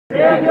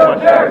Daniel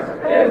Durst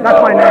is That's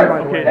the my name, by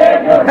the worst. way.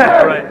 Daniel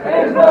Durst Right.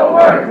 is the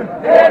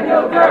worst.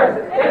 Daniel Durst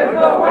is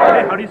the worst.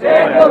 Hey, how do you say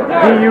that?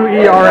 Durst.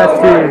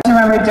 D-U-E-R-S-T.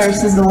 Remember,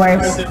 Durst is the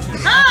worst.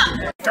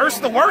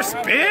 Durst the worst,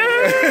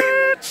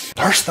 bitch!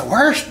 Durst the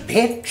worst,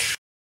 bitch!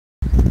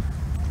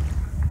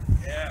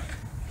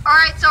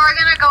 Alright, so we're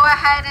going to go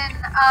ahead and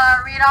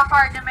read off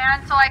our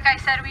demands. So like I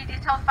said, we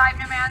detailed 5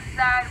 demands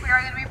that we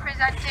are going to be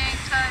presenting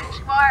to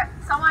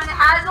someone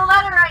has a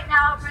letter right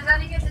now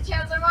presenting it to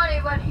Chancellor Money,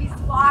 but he's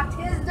locked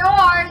his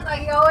doors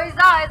like he always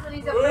does when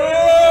he's afraid.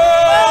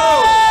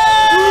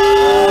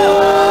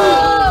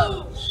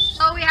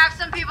 So we have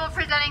some people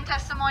presenting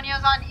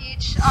testimonials on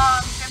each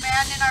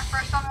demand, and our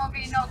first one will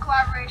be no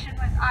collaboration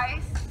with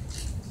ICE.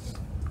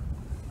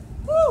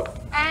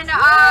 And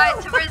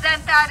to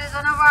present that is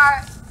one of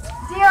our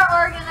dear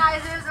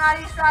organizers,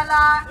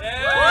 Marisala.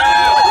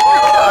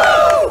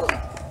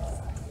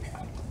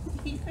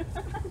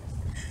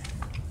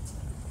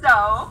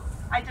 So,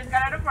 I just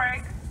got out of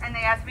work and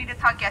they asked me to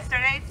talk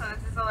yesterday, so this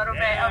is a little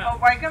bit of a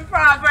work in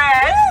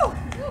progress.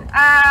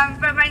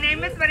 But my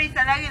name is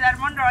Marisala Aguilar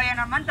Monroy and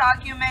I'm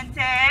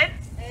undocumented.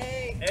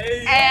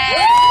 And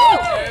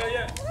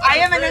I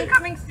am an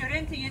incoming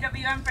student to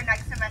UWM for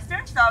next semester,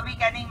 so I'll be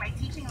getting my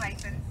teaching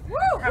license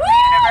from the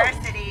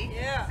university.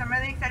 So I'm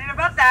really excited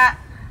about that.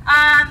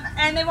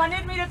 And they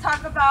wanted me to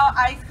talk about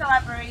ICE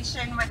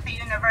collaboration with the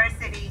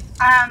university.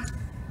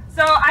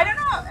 So I don't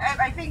know,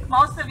 I think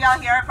most of y'all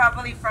here are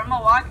probably from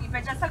Milwaukee,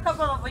 but just a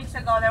couple of weeks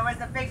ago there was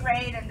a big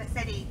raid in the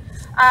city.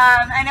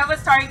 And it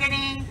was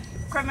targeting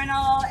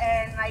criminal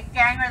and like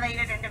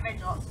gang-related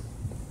individuals.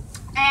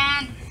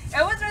 And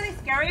it was really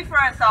scary for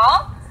us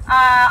all.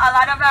 A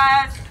lot of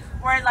us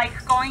were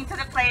like going to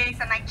the place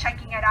and like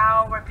checking it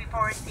out, where people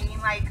were seeing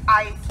like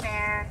ICE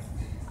vans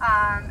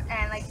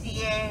and like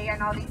DA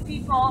and all these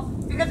people,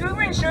 because we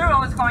weren't sure what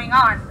was going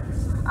on.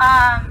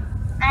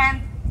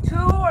 And 2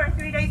 or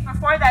 3 days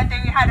before that,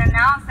 they had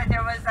announced that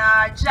there was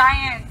a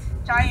giant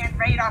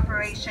raid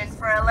operation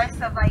for a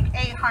list of like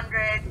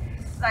 800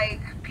 like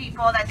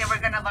people that they were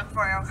going to look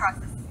for across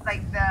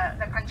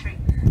the country.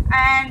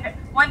 And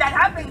when that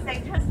happens, they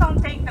just don't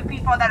take the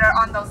people that are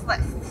on those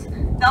lists.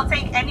 They'll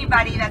take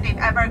anybody that they've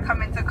ever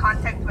come into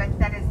contact with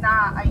that is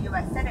not a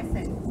U.S.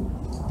 citizen.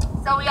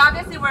 So we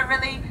obviously were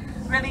really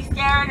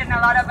scared, and a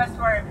lot of us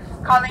were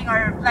calling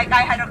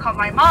I had to call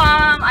my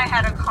mom, I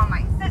had to call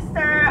my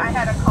sister, I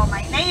had to call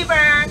my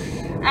neighbor,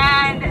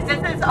 and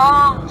this is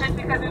all just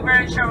because we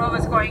weren't sure what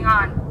was going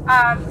on.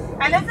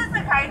 And this is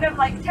the kind of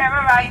like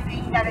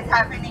terrorizing that is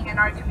happening in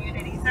our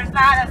communities. There's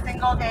not a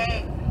single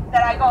day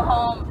that I go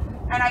home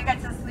and I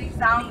get to sleep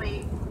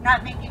soundly,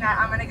 not thinking that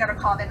I'm going to get a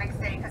call the next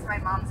day because my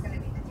mom's going to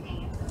be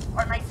detained,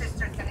 or my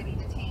sister's going to be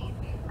detained,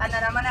 and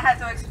then I'm going to have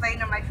to explain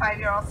to my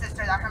 5-year-old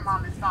sister that her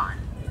mom is gone.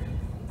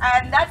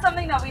 And that's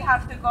something that we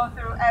have to go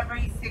through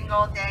every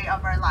single day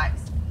of our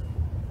lives.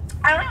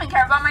 I don't even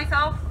care about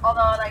myself,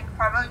 although like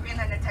probably being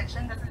in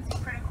detention doesn't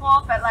seem pretty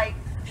cool, but like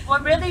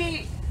what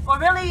really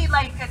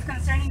like is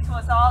concerning to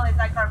us all is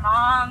like our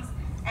moms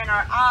and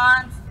our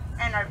aunts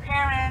and our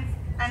parents,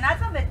 and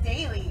that's on the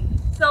daily.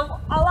 So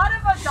a lot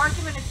of us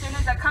documented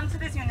students that come to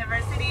this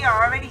university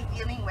are already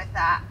dealing with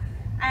that.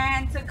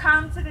 And to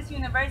come to this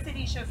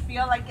university should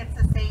feel like it's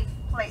a safe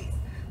place.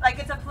 Like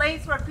it's a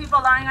place where people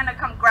aren't going to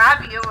come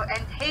grab you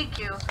and take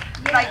you.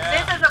 Like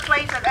this is a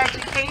place of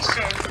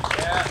education.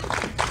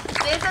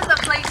 This is a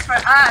place for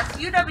us.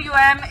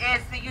 UWM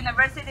is the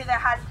university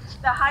that has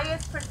the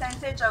highest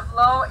percentage of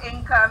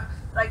low-income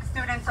like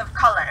students of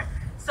color.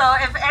 So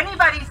if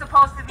anybody's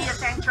supposed to be a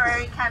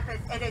sanctuary campus,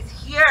 it is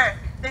here.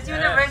 This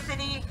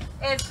university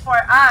is for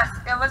us.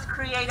 It was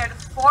created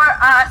for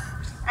us,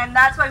 and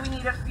that's why we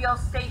need to feel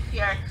safe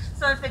here.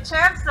 So if the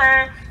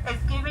chancellor is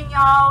giving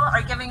y'all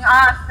or giving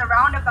us the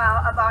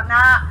roundabout about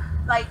not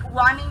like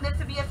wanting this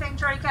to be a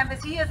sanctuary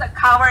campus, he is a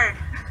coward.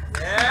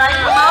 Like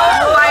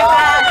most white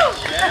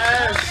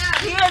men.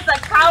 He is a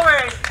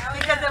coward,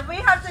 because if we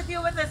have to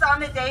deal with this on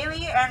the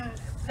daily, and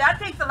that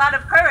takes a lot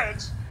of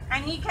courage,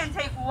 and he can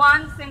take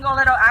one single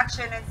little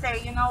action and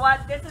say, you know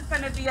what, this is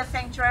going to be a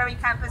sanctuary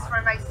campus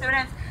for my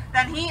students,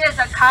 then he is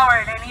a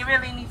coward and he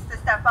really needs to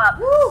step up.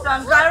 So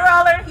I'm glad we're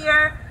all are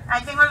here. I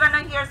think we're going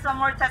to hear some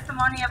more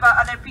testimony about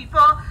other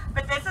people,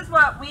 but this is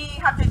what we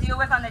have to deal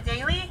with on the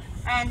daily,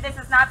 and this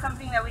is not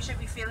something that we should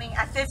be feeling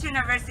at this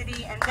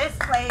university, in this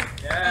place,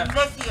 in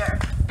this year.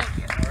 Thank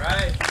you. All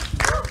right.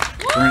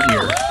 Right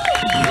here.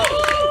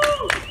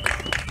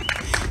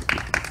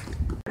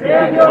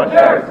 Daniel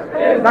Durst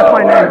is That's the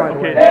my name, by the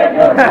worst. way.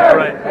 Daniel Durst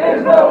Right.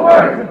 is the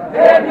worst.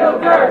 Daniel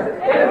Durst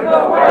is the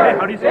worst. Hey,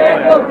 how do you say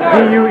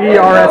that?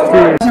 D-U-E-R-S-T.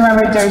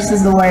 Remember, Durst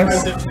is the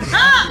worst.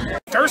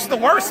 Durst the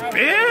worst,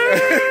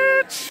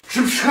 bitch!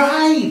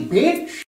 Subscribe, bitch!